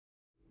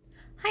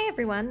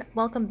everyone.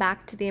 Welcome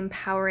back to the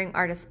Empowering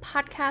Artists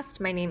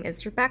Podcast. My name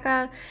is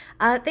Rebecca.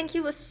 Thank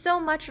you so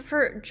much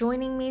for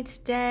joining me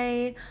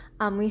today.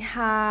 We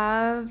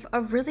have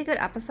a really good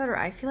episode, or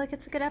I feel like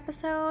it's a good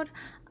episode.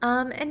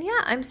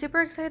 I'm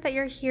super excited that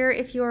you're here.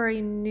 If you are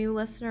a new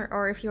listener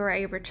or if you are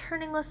a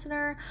returning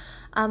listener,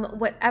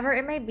 whatever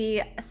it may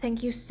be,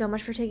 thank you so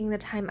much for taking the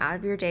time out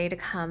of your day to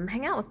come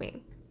hang out with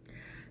me.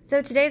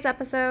 So today's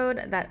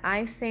episode that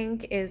I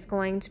think is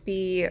going to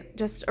be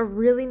just a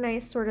really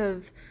nice sort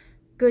of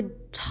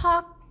good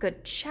talk,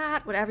 good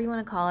chat, whatever you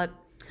want to call it.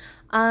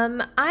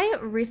 I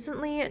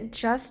recently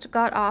just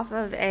got off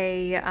of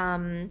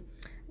I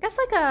guess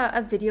like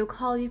a video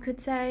call, you could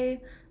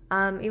say,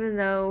 even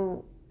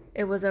though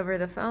it was over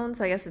the phone,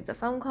 so I guess it's a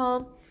phone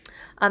call.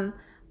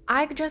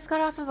 I just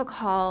got off of a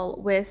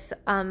call with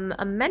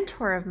a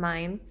mentor of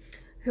mine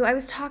who I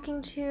was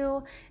talking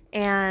to,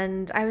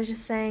 and I was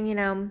just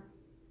saying,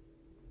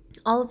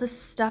 all of the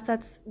stuff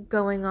that's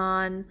going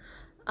on,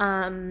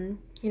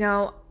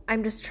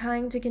 I'm just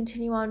trying to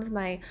continue on with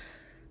my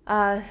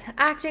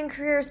acting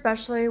career,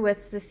 especially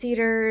with the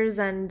theaters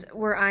and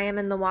where I am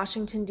in the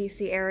Washington,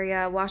 D.C.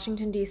 area.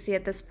 Washington, D.C.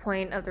 at this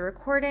point of the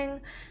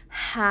recording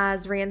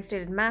has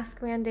reinstated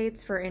mask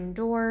mandates for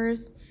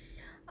indoors.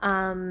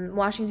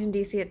 Washington,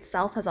 D.C.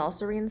 itself has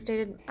also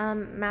reinstated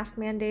mask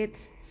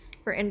mandates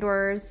for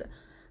indoors.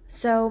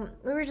 So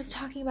we were just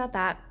talking about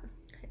that.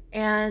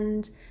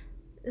 And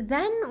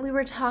then we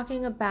were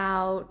talking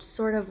about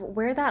sort of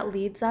where that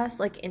leads us,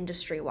 like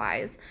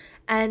industry-wise.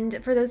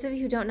 And for those of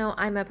you who don't know,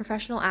 I'm a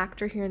professional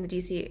actor here in the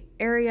DC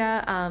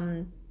area.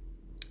 I'm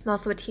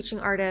also a teaching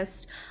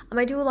artist.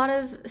 I do a lot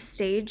of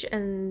stage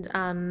and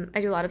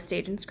I do a lot of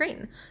stage and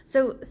screen.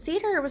 So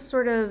theater was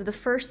sort of the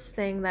first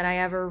thing that I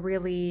ever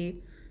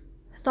really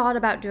thought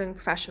about doing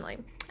professionally.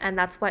 And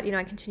that's what,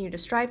 I continue to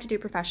strive to do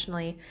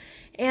professionally.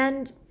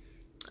 And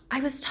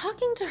I was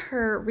talking to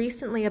her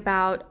recently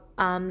about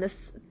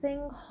this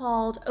thing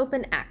called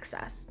open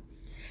access.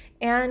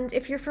 And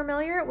if you're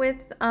familiar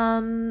with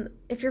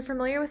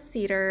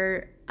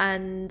theater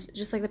and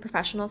just like the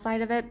professional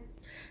side of it,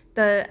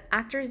 the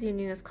Actors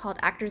Union is called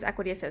Actors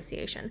Equity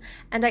Association.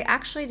 And I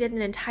actually did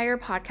an entire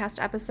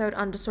podcast episode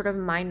on just sort of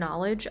my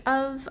knowledge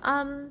of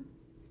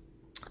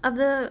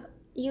the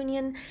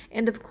union.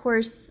 And of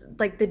course,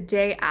 like the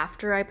day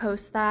after I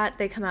post that,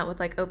 they come out with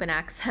like open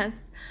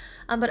access.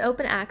 But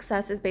open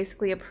access is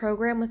basically a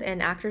program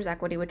within Actors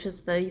Equity, which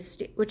is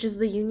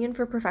the union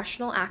for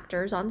professional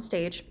actors on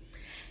stage.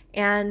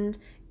 And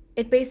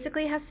it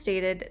basically has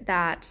stated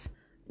that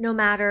no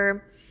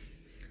matter,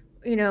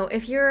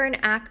 if you're an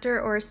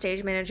actor or a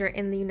stage manager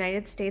in the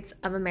United States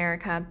of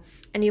America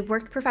and you've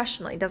worked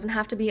professionally, it doesn't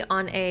have to be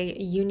on a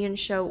union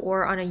show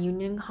or on a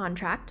union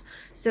contract.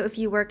 So if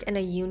you work in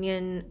a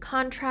union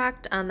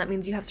contract, that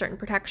means you have certain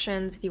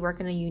protections. If you work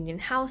in a union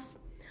house,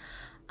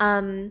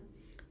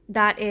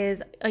 that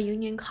is a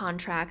union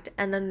contract.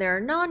 And then there are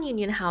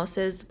non-union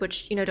houses,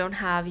 which, don't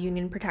have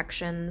union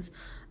protections.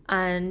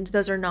 And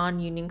those are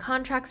non-union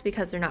contracts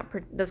because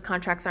those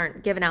contracts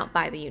aren't given out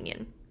by the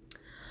union.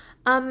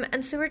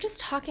 And so we're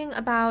just talking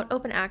about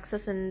open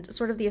access and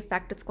sort of the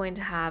effect it's going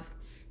to have.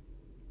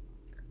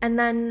 And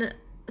then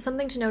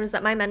something to note is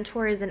that my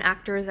mentor is an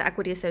Actors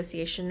Equity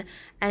Association,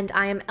 and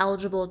I am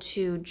eligible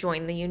to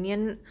join the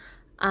union.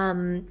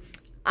 I'm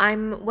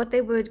what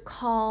they would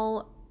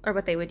call, or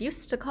what they would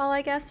used to call,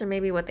 I guess, or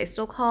maybe what they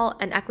still call,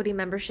 an equity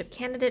membership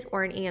candidate,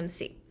 or an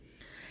EMC.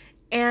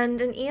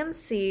 And an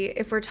EMC,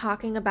 if we're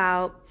talking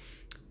about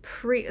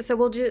so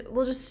we'll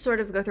just sort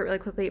of go through it really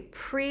quickly.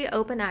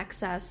 Pre-open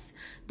access,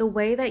 the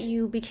way that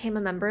you became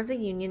a member of the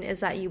union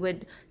is that you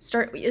would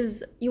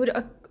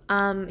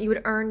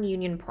earn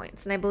union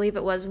points, and I believe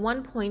it was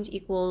 1 point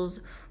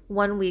equals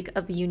 1 week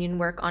of union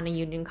work on a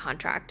union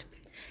contract.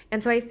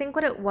 And so I think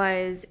what it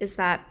was is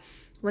that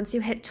once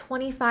you hit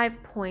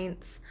 25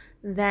 points,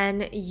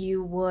 then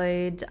you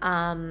would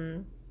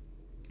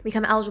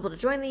become eligible to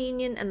join the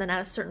union, and then at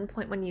a certain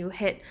point when you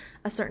hit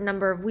a certain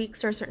number of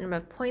weeks or a certain number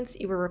of points,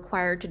 you were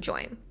required to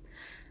join.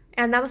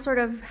 And that was sort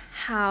of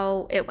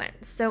how it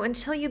went. So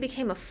until you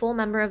became a full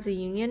member of the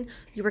union,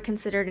 you were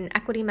considered an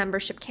equity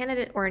membership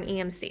candidate or an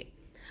EMC.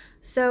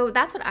 So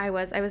that's what I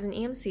was. I was an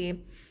EMC,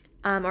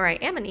 or I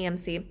am an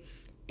EMC.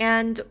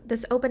 And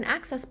this open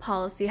access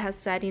policy has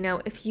said,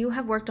 if you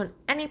have worked on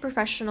any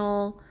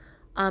professional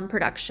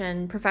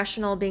production,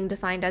 professional being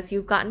defined as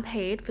you've gotten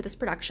paid for this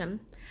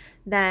production,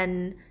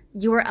 then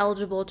you are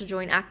eligible to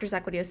join Actors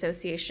Equity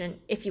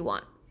Association if you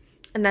want.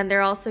 And then there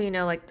are also,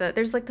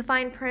 there's like the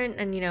fine print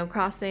and,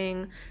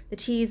 crossing the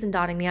T's and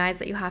dotting the I's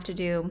that you have to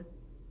do.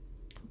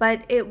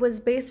 But it was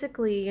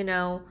basically,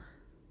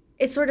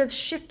 it sort of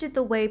shifted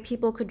the way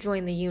people could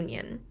join the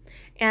union.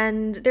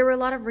 And there were a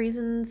lot of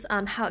reasons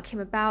how it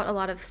came about, a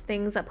lot of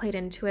things that played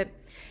into it.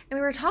 And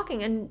we were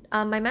talking, and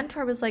my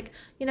mentor was like,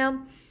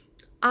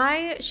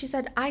 she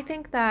said, I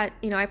think that,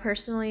 I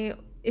personally,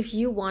 if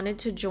you wanted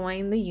to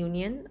join the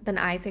union, then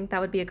I think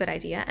that would be a good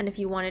idea. And if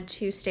you wanted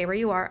to stay where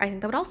you are, I think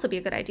that would also be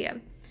a good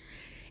idea.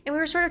 And we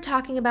were sort of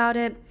talking about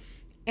it.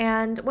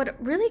 And what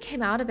really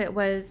came out of it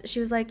was she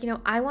was like,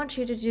 I want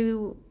you to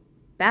do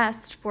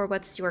best for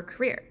what's your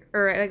career,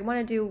 or I want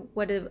to do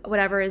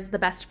whatever is the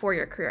best for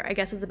your career, I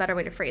guess is a better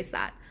way to phrase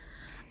that.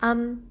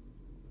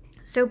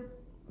 So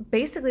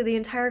basically the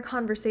entire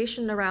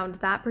conversation around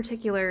that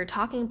particular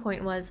talking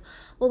point was,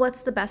 well,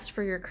 what's the best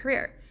for your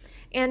career?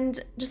 And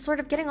just sort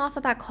of getting off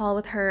of that call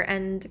with her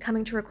and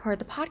coming to record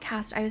the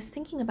podcast, I was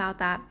thinking about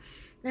that.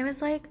 And I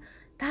was like,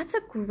 that's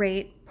a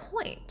great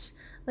point.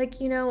 Like,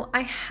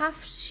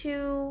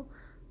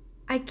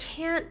 I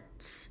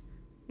can't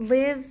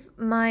live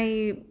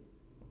my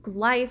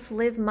life,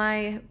 live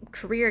my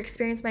career,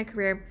 experience my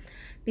career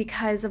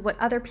because of what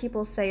other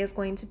people say is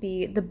going to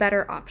be the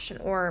better option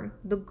or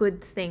the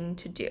good thing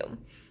to do,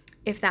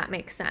 if that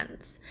makes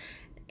sense.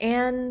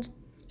 And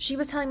she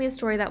was telling me a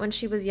story that when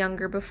she was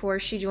younger, before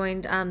she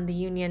joined the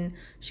union,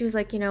 she was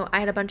like, I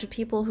had a bunch of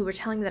people who were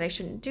telling me that I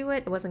shouldn't do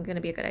it. It wasn't going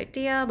to be a good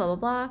idea, blah, blah,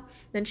 blah.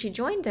 Then she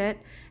joined it,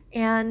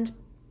 and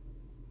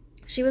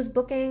she was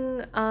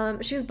booking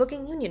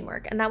union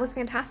work, and that was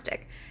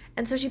fantastic.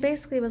 And so she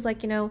basically was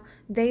like,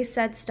 they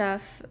said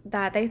stuff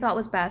that they thought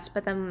was best,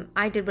 but then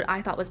I did what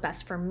I thought was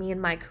best for me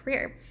and my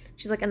career.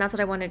 She's like, and that's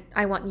what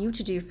I want you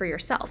to do for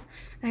yourself.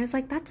 And I was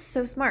like, that's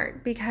so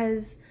smart,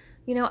 because,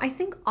 I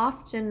think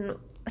often,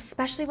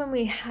 especially when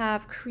we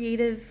have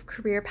creative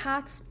career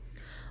paths,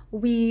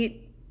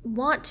 we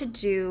want to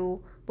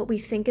do what we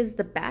think is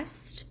the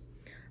best.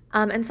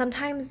 And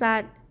sometimes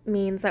that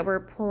means that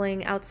we're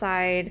pulling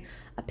outside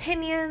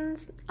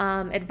opinions,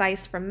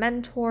 advice from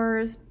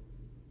mentors,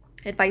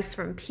 advice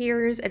from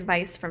peers,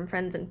 advice from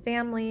friends and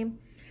family.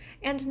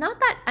 And not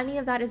that any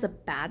of that is a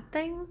bad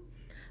thing,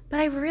 but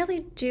I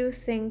really do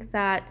think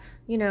that,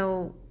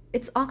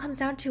 it all comes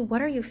down to,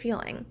 what are you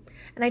feeling?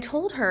 And I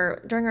told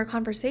her during our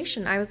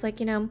conversation, I was like,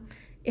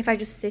 if I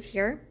just sit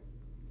here,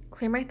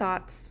 clear my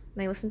thoughts,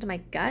 and I listen to my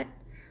gut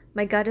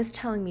is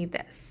telling me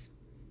this.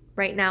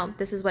 Right now,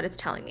 this is what it's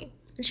telling me.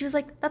 And she was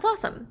like, that's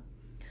awesome.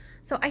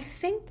 So I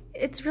think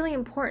it's really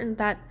important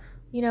that,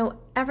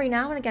 every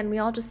now and again, we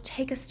all just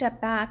take a step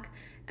back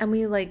and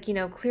we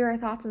clear our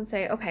thoughts and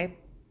say, okay,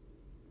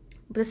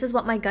 this is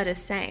what my gut is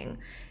saying.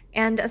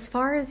 And as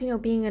far as,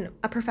 being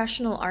a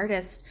professional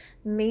artist,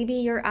 maybe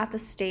you're at the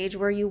stage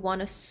where you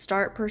want to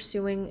start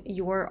pursuing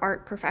your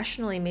art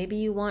professionally. Maybe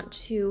you want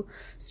to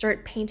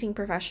start painting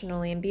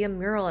professionally and be a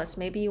muralist.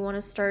 Maybe you want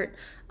to start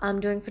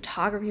doing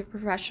photography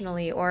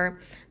professionally,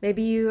 or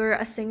maybe you're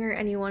a singer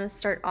and you want to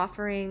start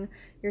offering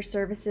your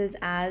services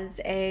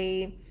as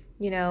a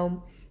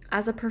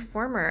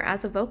performer,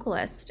 as a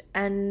vocalist.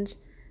 And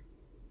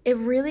it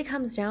really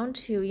comes down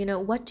to,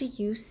 what do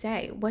you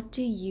say? What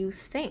do you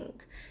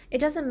think? It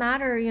doesn't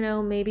matter,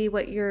 maybe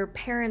what your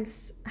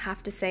parents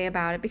have to say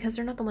about it, because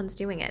they're not the ones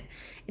doing it.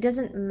 It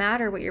doesn't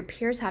matter what your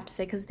peers have to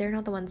say, because they're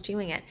not the ones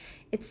doing it.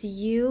 It's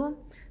you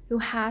who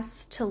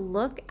has to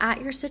look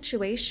at your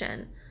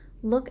situation,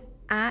 look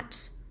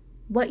at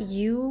what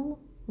you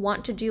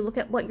want to do, look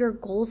at what your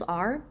goals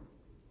are,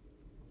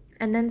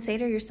 and then say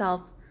to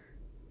yourself,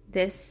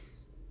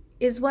 this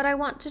is what I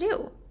want to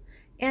do.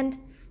 And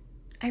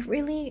I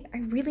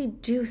really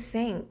do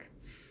think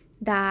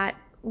that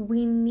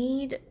we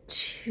need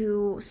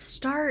to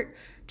start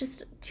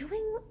just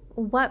doing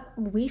what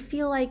we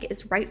feel like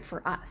is right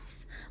for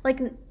us. Like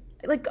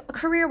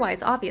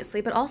career-wise, obviously,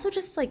 but also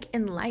just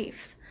in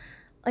life.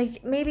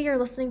 Maybe you're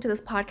listening to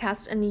this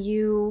podcast and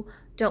you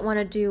don't want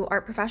to do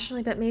art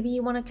professionally, but maybe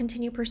you want to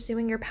continue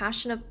pursuing your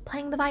passion of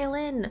playing the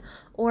violin,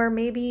 or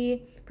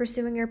maybe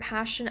pursuing your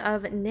passion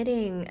of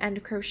knitting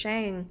and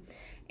crocheting,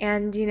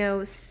 and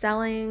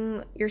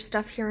selling your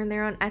stuff here and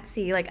there on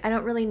Etsy. I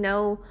don't really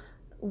know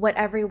what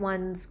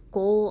everyone's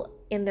goal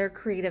in their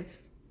creative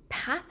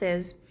path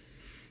is,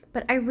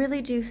 but I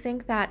really do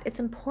think that it's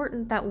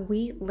important that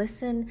we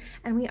listen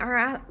and we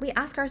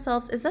ask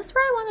ourselves, is this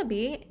where I want to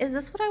be? Is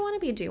this what I want to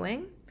be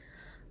doing?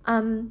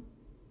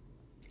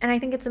 And I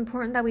think it's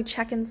important that we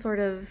check in sort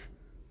of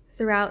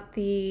throughout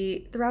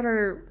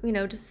our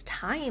just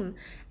time.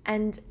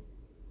 And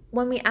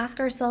when we ask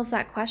ourselves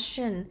that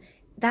question,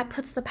 that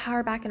puts the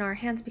power back in our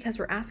hands, because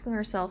we're asking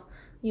ourselves,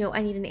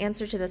 I need an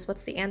answer to this.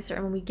 What's the answer?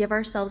 And when we give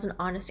ourselves an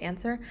honest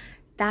answer,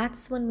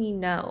 that's when we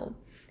know.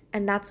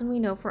 And that's when we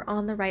know if we're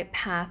on the right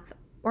path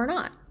or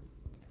not.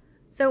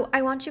 So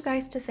I want you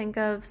guys to think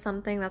of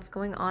something that's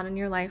going on in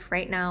your life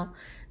right now.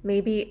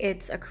 Maybe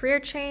it's a career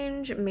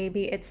change.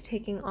 Maybe it's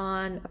taking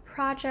on a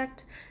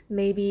project.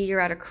 Maybe you're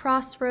at a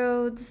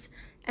crossroads.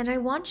 And I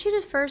want you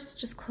to first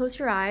just close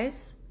your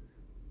eyes,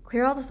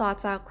 clear all the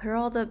thoughts out, clear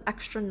all the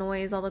extra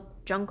noise, all the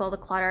junk, all the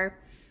clutter,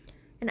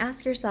 and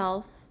ask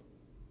yourself,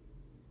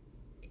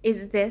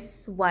 is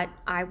this what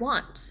I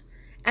want?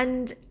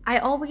 And I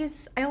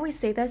always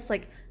say this,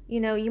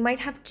 you might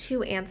have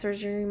two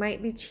answers, or you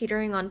might be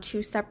teetering on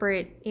two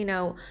separate,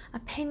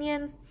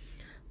 opinions,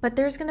 but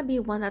there's going to be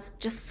one that's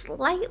just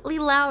slightly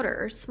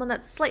louder, one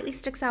that slightly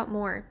sticks out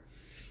more,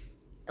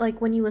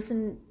 when you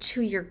listen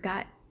to your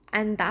gut.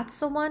 And that's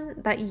the one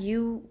that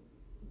you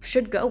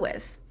should go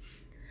with.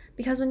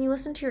 Because when you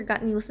listen to your gut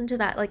and you listen to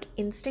that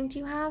instinct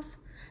you have,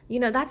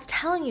 that's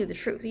telling you the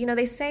truth.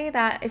 They say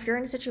that if you're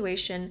in a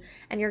situation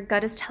and your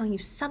gut is telling you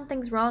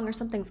something's wrong or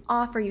something's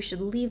off or you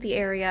should leave the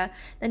area,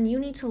 then you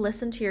need to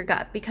listen to your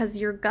gut, because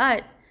your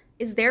gut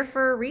is there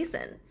for a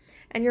reason.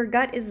 And your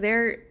gut is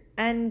there,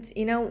 and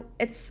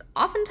it's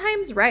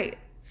oftentimes right.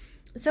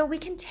 So we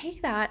can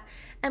take that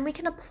and we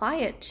can apply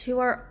it to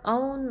our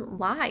own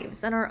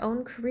lives and our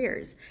own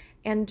careers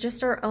and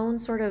just our own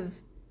sort of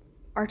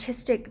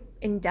artistic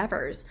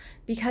endeavors,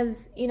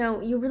 because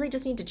you really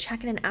just need to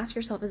check in and ask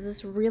yourself, is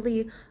this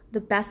really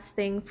the best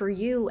thing for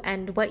you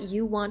and what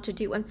you want to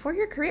do and for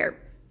your career?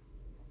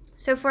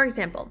 So for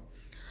example,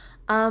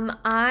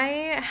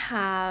 I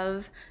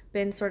have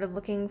been sort of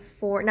looking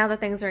for, now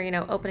that things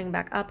are opening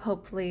back up,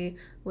 hopefully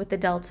with the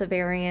Delta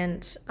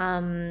variant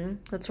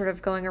that's sort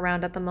of going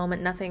around at the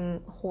moment,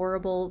 nothing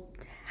horrible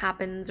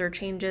happens or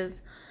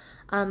changes,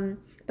 but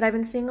I've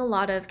been seeing a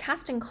lot of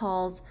casting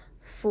calls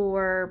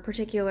for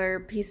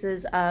particular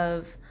pieces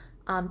of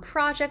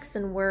projects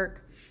and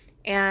work.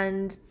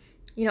 And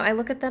I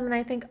look at them and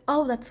I think,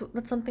 oh, that's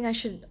something I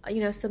should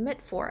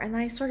submit for. And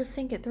then I sort of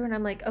think it through and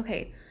I'm like,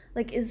 okay,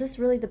 like, is this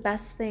really the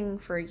best thing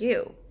for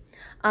you?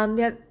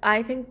 Yeah,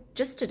 I think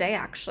just today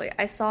actually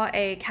I saw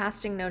a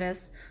casting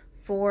notice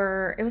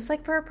for, it was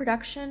like for a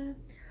production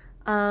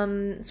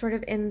sort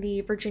of in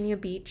the Virginia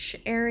Beach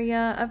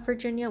area of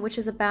Virginia, which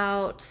is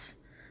about,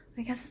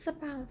 I guess it's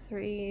about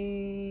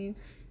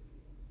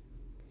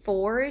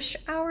 4-ish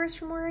hours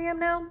from where I am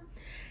now.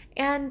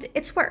 And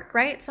it's work,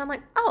 right? So I'm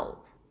like, oh,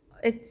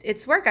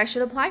 it's work. I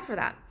should apply for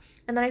that.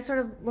 And then I sort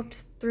of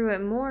looked through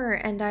it more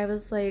and I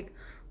was like,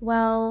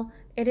 well,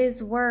 it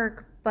is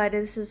work, but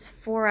this is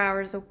 4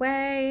 hours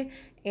away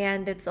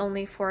and it's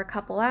only for a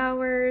couple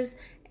hours.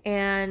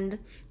 And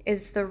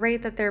is the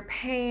rate that they're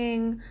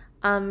paying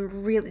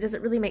really, does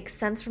it really make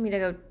sense for me to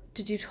go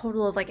to do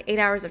total of like 8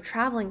 hours of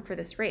traveling for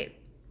this rate?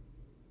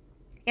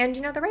 And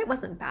the rate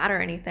wasn't bad or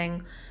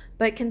anything,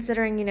 but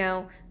considering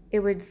it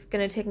was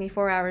going to take me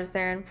 4 hours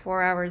there and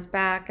 4 hours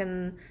back,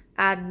 and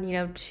add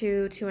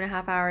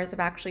 2.5 hours of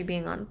actually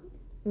being on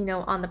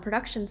on the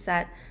production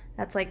set,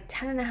 that's like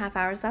 10.5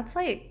 hours. That's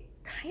like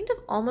kind of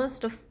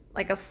almost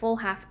a full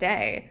half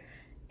day.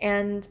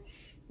 And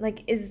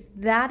like, is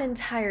that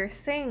entire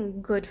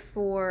thing good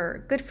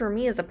for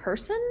me as a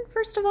person,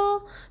 first of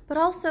all, but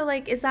also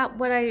like, is that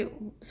what is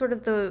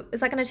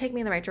that going to take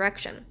me in the right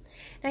direction?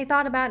 And I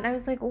thought about it and I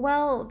was like,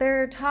 well,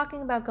 they're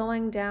talking about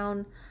going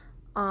down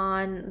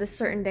on this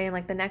certain day, and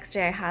like the next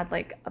day I had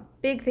like a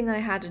big thing that I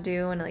had to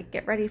do and like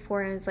get ready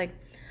for, and it's like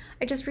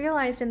I just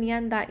realized in the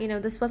end that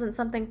this wasn't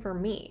something for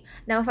me.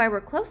 Now if I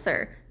were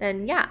closer,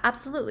 then yeah,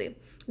 absolutely,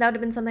 that would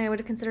have been something I would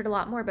have considered a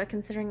lot more, but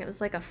considering it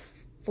was like a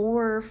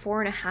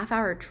 4.5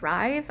 hour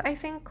drive, I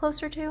think,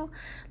 closer to,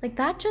 like,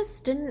 that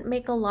just didn't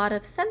make a lot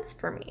of sense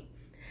for me.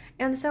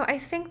 And so I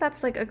think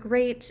that's like a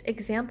great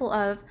example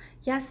of,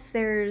 yes,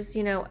 there's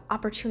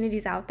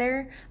opportunities out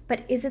there,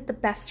 but is it the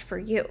best for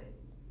you?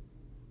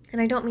 And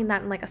I don't mean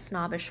that in like a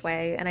snobbish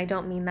way, and I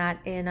don't mean that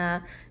in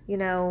a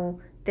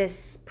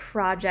this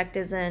project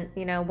isn't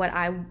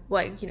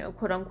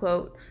quote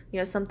unquote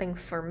something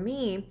for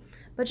me,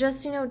 but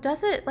just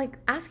does it, like,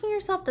 asking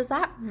yourself, does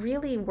that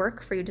really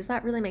work for you? Does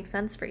that really make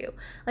sense for you?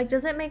 Like,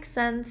 does it make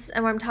sense,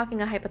 and I'm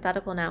talking a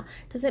hypothetical now,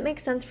 does it make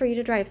sense for you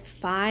to drive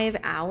 5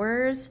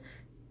 hours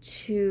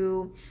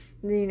to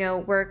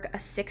work a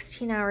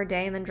 16-hour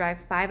day and then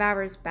drive 5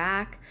 hours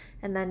back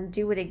and then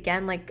do it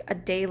again like a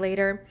day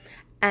later?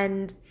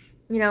 And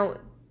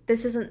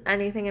this isn't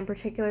anything in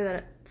particular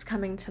that's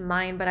coming to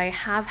mind, but I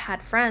have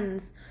had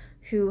friends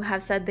who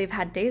have said they've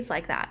had days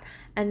like that.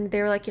 And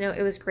they were like,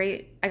 it was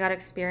great. I got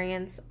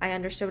experience. I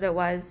understood what it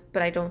was,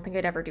 but I don't think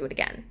I'd ever do it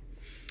again.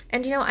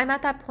 And, I'm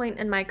at that point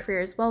in my career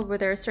as well where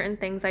there are certain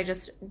things I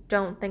just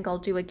don't think I'll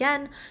do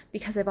again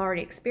because I've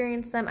already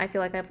experienced them. I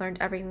feel like I've learned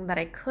everything that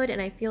I could.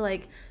 And I feel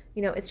like,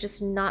 it's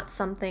just not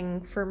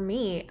something for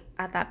me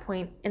at that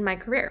point in my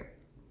career.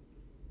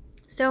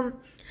 So,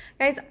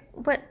 guys,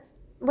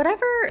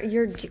 whatever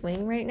you're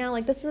doing right now,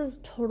 like, this is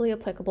totally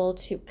applicable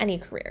to any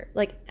career,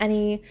 like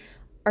any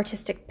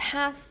artistic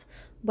path,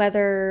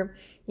 whether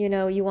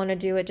you want to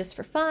do it just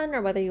for fun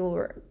or whether you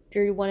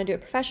want to do it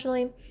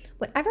professionally.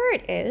 Whatever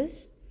it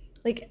is,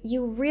 like,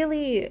 you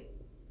really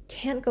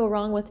can't go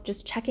wrong with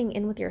just checking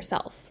in with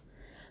yourself.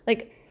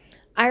 Like,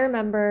 I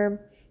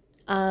remember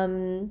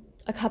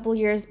a couple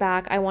years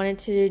back, I wanted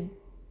to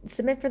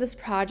submit for this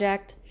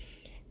project,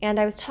 and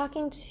I was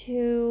talking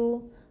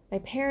to my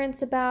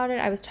parents about it.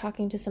 I was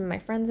talking to some of my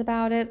friends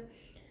about it,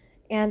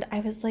 and I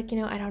was like,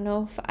 I don't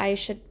know if I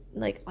should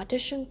like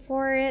audition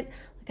for it.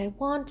 Like, I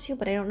want to,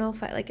 but I don't know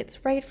if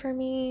it's right for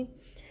me.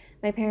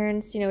 My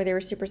parents, they were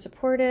super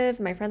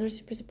supportive. My friends were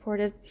super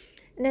supportive.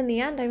 And in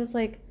the end, I was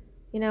like,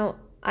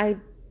 I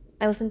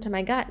listened to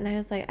my gut, and I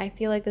was like, I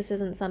feel like this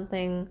isn't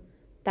something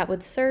that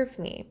would serve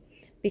me,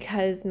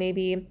 because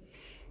maybe,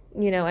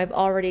 I've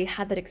already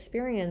had that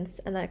experience,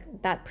 and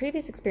that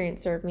previous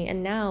experience served me.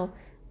 And now,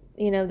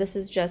 this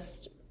is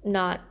just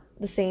not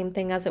the same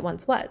thing as it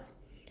once was.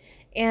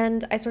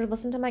 And I sort of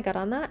listened to my gut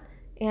on that.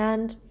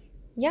 And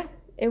yeah,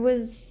 it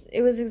was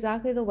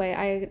exactly the way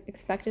I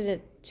expected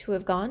it to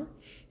have gone.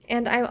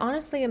 And I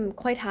honestly am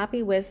quite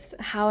happy with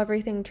how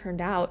everything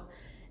turned out.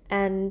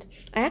 And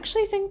I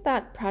actually think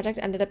that project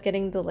ended up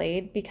getting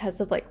delayed because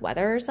of like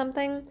weather or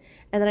something.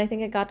 And then I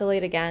think it got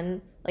delayed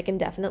again, like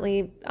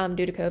indefinitely,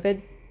 due to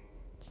COVID.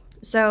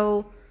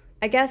 So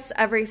I guess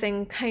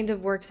everything kind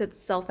of works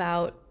itself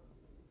out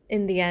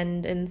in the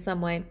end in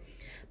some way.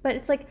 But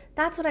it's like,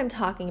 that's what I'm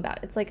talking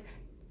about. It's like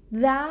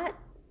that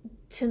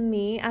to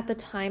me at the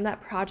time,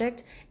 that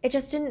project, it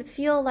just didn't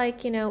feel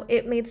like,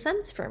 it made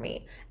sense for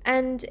me.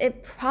 And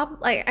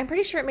I'm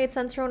pretty sure it made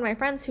sense for one of my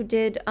friends who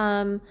did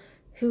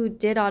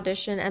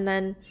audition, and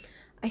then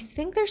I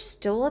think they're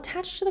still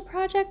attached to the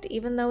project,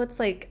 even though it's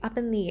like up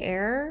in the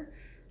air.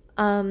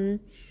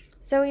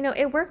 So,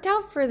 it worked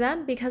out for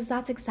them because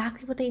that's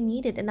exactly what they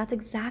needed, and that's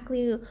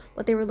exactly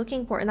what they were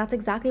looking for, and that's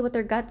exactly what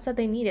their gut said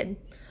they needed.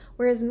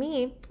 Whereas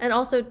me, and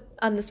also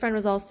this friend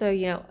was also,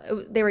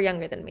 they were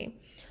younger than me.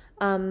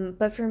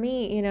 But for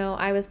me,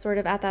 I was sort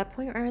of at that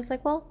point where I was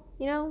like, well,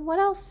 what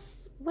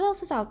else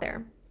is out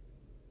there?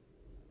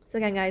 So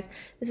again, guys,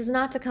 this is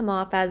not to come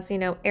off as,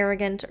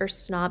 arrogant or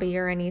snobby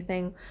or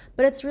anything,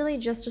 but it's really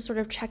just to sort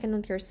of check in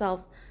with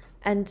yourself.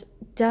 And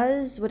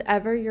does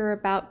whatever you're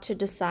about to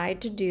decide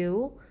to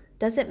do,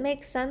 does it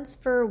make sense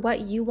for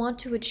what you want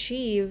to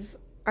achieve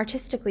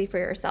artistically for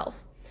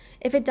yourself?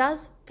 If it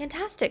does,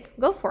 fantastic,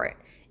 go for it.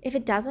 If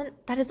it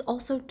doesn't, that is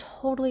also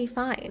totally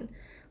fine.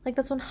 Like,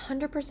 that's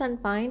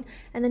 100% fine.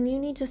 And then you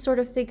need to sort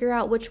of figure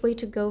out which way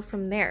to go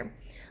from there.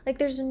 Like,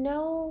 there's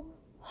no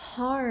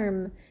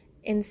harm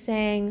in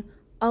saying,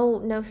 oh,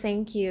 no,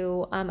 thank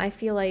you. I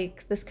feel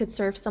like this could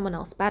serve someone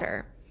else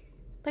better.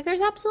 Like,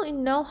 there's absolutely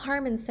no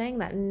harm in saying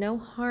that, and no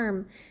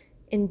harm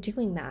in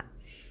doing that.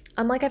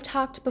 Like I've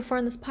talked before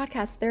in this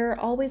podcast, there are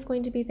always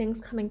going to be things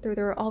coming through.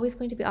 There are always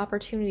going to be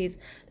opportunities.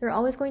 There are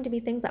always going to be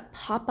things that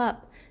pop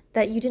up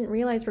that you didn't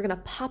realize were going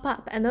to pop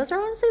up. And those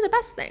are honestly the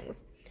best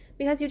things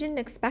because you didn't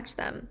expect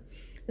them.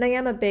 And I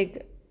am a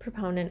big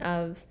proponent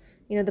of,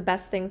 the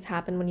best things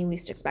happen when you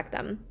least expect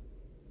them.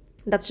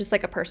 That's just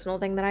like a personal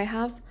thing that I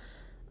have.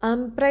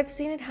 But I've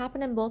seen it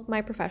happen in both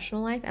my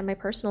professional life and my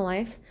personal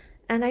life.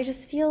 And I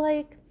just feel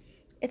like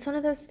it's one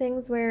of those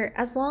things where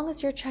as long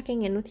as you're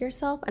checking in with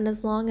yourself and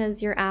as long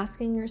as you're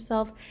asking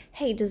yourself,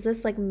 hey, does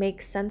this like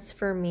make sense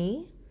for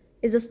me?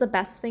 Is this the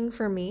best thing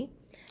for me?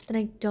 Then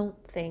I don't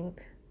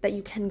think that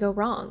you can go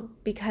wrong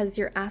because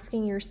you're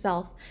asking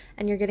yourself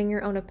and you're getting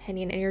your own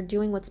opinion and you're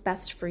doing what's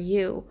best for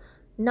you,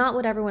 not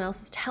what everyone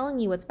else is telling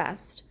you what's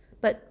best,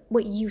 but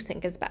what you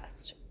think is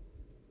best.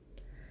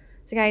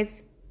 So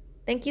guys,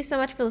 thank you so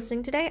much for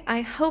listening today. I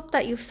hope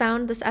that you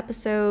found this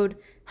episode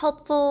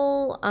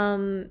helpful,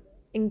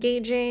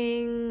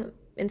 engaging,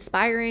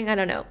 inspiring, I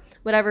don't know,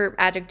 whatever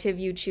adjective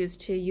you choose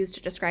to use to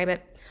describe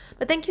it.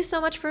 But thank you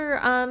so much for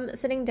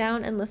sitting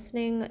down and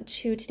listening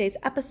to today's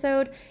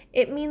episode.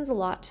 It means a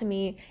lot to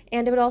me,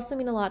 and it would also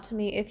mean a lot to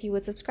me if you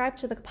would subscribe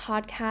to the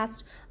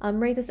podcast,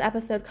 rate this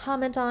episode,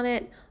 comment on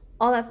it,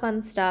 all that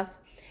fun stuff.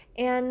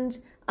 And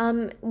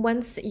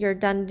once you're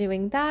done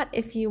doing that,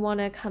 if you want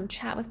to come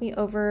chat with me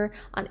over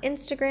on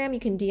Instagram, you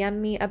can DM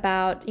me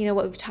about,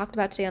 what we've talked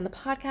about today on the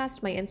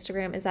podcast. My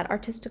Instagram is at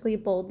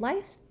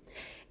artisticallyboldlife.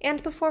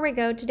 And before we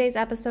go, today's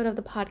episode of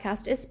the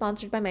podcast is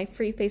sponsored by my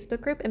free Facebook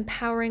group,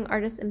 Empowering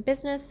Artists in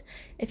Business.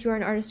 If you're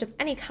an artist of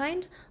any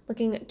kind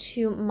looking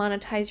to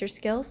monetize your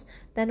skills,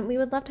 then we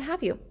would love to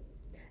have you.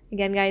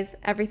 Again, guys,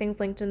 everything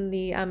is linked in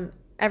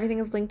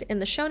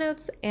the show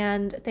notes,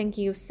 and thank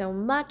you so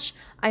much.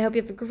 I hope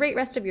you have a great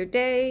rest of your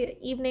day,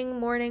 evening,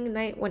 morning,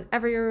 night,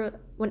 whenever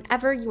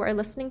you are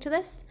listening to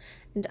this,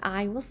 and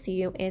I will see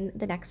you in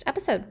the next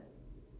episode.